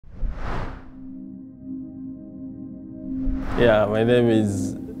Yeah, my name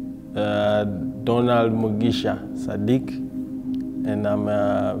is Donald Mugisha Sadiq, and I'm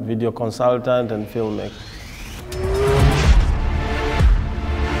a video consultant and filmmaker.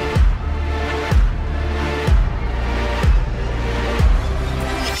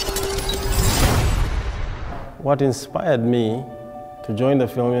 What inspired me to join the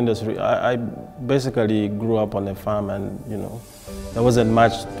film industry, I basically grew up on a farm, and there wasn't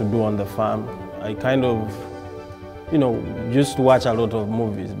much to do on the farm. I kind of used to watch a lot of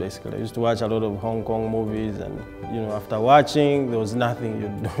movies, basically. I used to watch a lot of Hong Kong movies, and after watching, there was nothing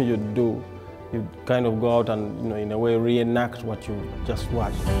you'd do. You'd kind of go out and in a way reenact what you just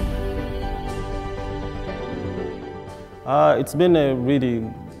watched. It's been a really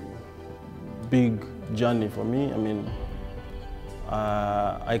big journey for me. I mean,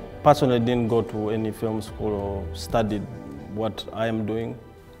 I personally didn't go to any film school or studied what I am doing.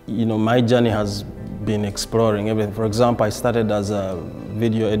 My journey has been exploring everything. For example, I started as a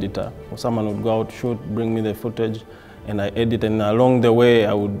video editor. Someone would go out, shoot, bring me the footage, and I edit. And along the way,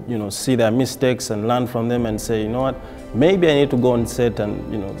 I would see their mistakes and learn from them and say, you know what, maybe I need to go on set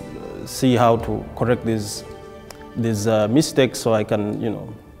and see how to correct these mistakes so I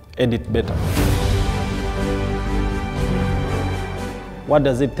can edit better. What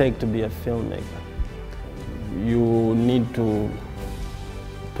does it take to be a filmmaker? You need to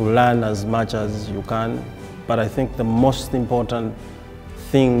learn as much as you can, but I think the most important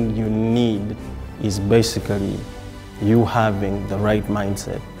thing you need is basically you having the right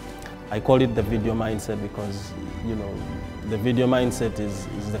mindset. I call it the video mindset because the video mindset is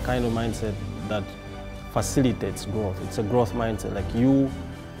the kind of mindset that facilitates growth. It's a growth mindset. Like you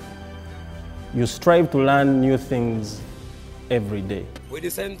strive to learn new things every day. With the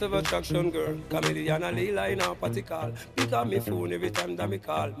center of attraction, girl, chameleon and lila in our party call. Pick up my phone every time that me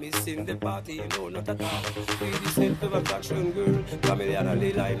call. Missing the party, not at all. With the center of attraction, girl, chameleon and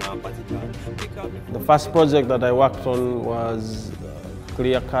lila in our party call. Pick up my phone. The first project that I worked on was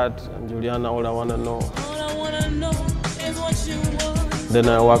Clear Cut and Juliana, All I Wanna Know. All I wanna know is what you want. Then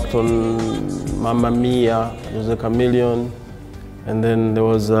I worked on Mamma Mia, it was a chameleon. And then there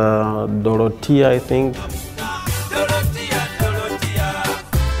was Dorothea, I think.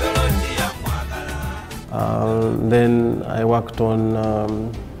 Then I worked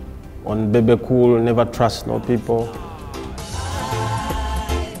on Bebe Cool, Never Trust No People.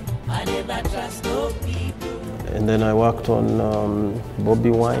 I never trust no people. And then I worked on Bobby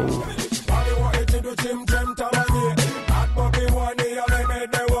Wine.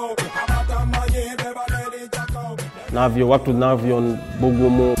 Navio, worked with Navio on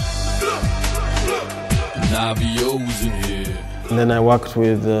Bogomo. Navio's in here. And then I worked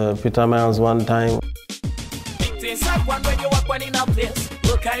with Peter Miles one time. One when you walk one in a place.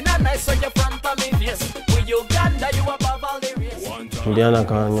 Look kinda nice on your front of me face. With Uganda, you above all the race. Juliana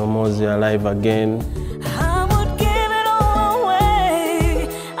Kanyomozi alive again. I would give it all away.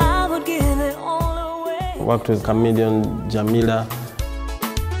 I would give it all away. Worked with comedian Jamila.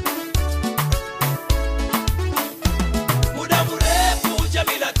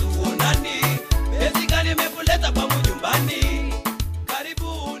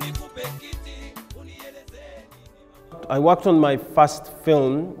 I worked on my first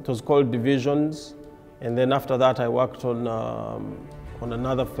film. It was called Divizionz, and then after that I worked on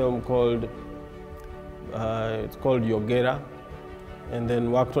another film called it's called Yogera, and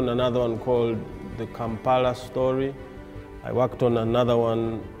then worked on another one called The Kampala Story. I worked on another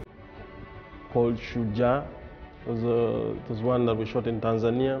one called Shuja. It was one that we shot in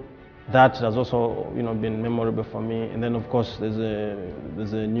Tanzania. That has also been memorable for me. And then of course there's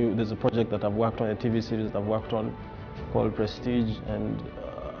a project that I've worked on, a TV series that I've worked on, called Prestige, and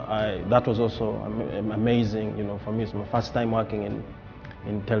that was also amazing. For me, it's my first time working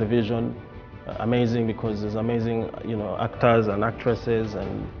in television. Amazing because there's amazing actors and actresses,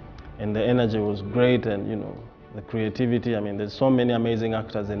 and the energy was great, and the creativity. I mean, there's so many amazing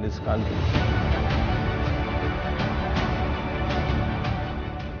actors in this country.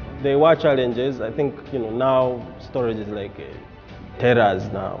 There were challenges. I think now storage is like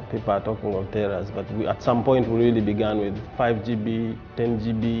teras now. People are talking of teras, but at some point we really began with 5 GB, 10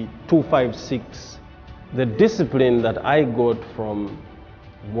 GB, 256. The discipline that I got from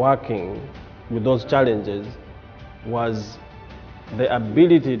working with those challenges was the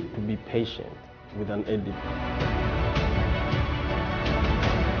ability to be patient with an edit.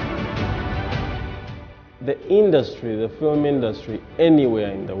 The industry, the film industry,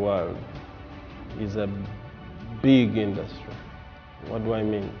 anywhere in the world is a big industry. What do I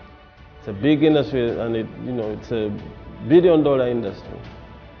mean? It's a big industry, and it's a billion-dollar industry.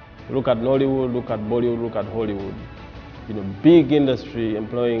 Look at Nollywood, look at Bollywood, look at Hollywood. big industry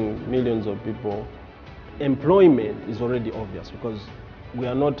employing millions of people, employment is already obvious because we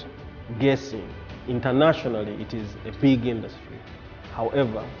are not guessing. Internationally, it is a big industry.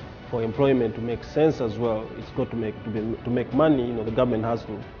 However, for employment to make sense as well, it's got to make money. The government has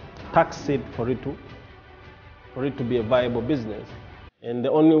to tax it for it to be a viable business. And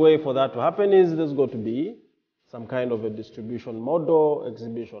the only way for that to happen is there's got to be some kind of a distribution model,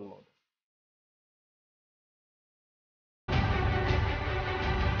 exhibition model.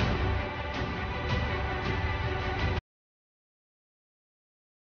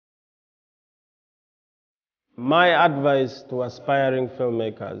 My advice to aspiring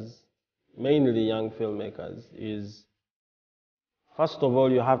filmmakers, mainly young filmmakers, is first of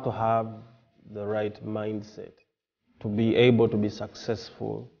all, you have to have the right mindset to be able to be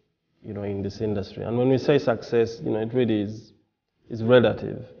successful, in this industry. And when we say success, it really is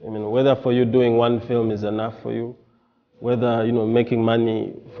relative. Whether for you doing one film is enough for you, whether, making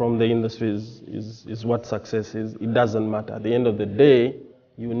money from the industry is what success is, it doesn't matter. At the end of the day,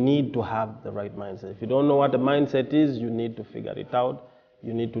 you need to have the right mindset. If you don't know what the mindset is, you need to figure it out.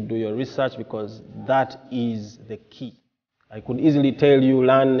 You need to do your research because that is the key. I could easily tell you,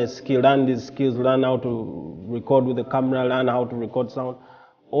 learn a skill, learn these skills, learn how to record with the camera, learn how to record sound.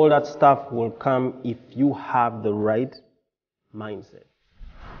 All that stuff will come if you have the right mindset.